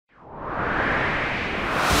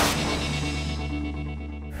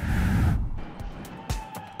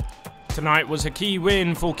Tonight was a key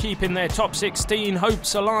win for keeping their top 16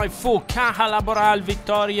 hopes alive for Caja Laboral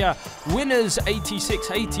Vitoria, winners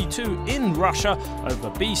 86-82 in Russia over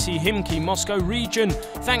BC Khimki Moscow region,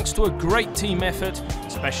 thanks to a great team effort,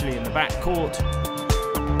 especially in the backcourt.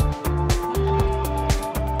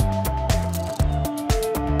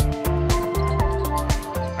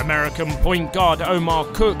 American point guard Omar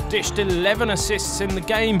Cook dished 11 assists in the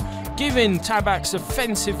game, giving Tabak's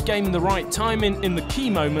offensive game the right timing in the key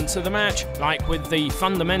moments of the match, like with the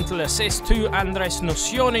fundamental assist to Andres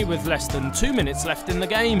Nocioni with less than 2 minutes left in the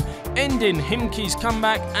game, ending Khimki's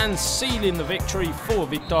comeback and sealing the victory for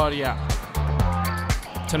Vitoria.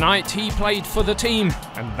 Tonight he played for the team,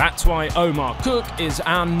 and that's why Omar Cook is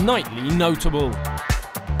our nightly notable.